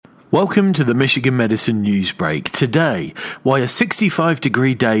Welcome to the Michigan Medicine Newsbreak. Today, why a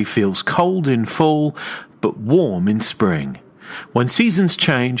 65-degree day feels cold in fall, but warm in spring. When seasons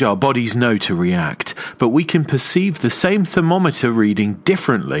change, our bodies know to react, but we can perceive the same thermometer reading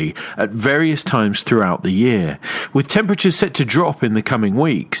differently at various times throughout the year. With temperatures set to drop in the coming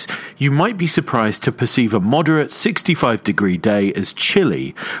weeks, you might be surprised to perceive a moderate 65-degree day as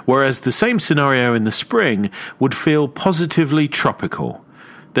chilly, whereas the same scenario in the spring would feel positively tropical.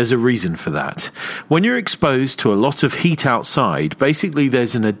 There's a reason for that. When you're exposed to a lot of heat outside, basically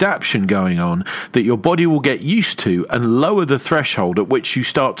there's an adaptation going on that your body will get used to and lower the threshold at which you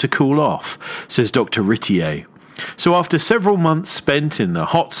start to cool off, says Dr. Rittier. So after several months spent in the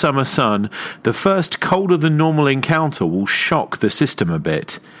hot summer sun, the first colder than normal encounter will shock the system a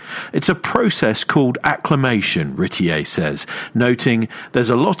bit. It's a process called acclimation, Rittier says, noting there's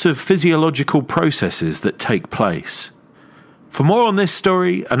a lot of physiological processes that take place. For more on this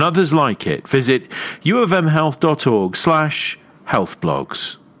story and others like it, visit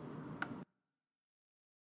uofmhealth.org/healthblogs.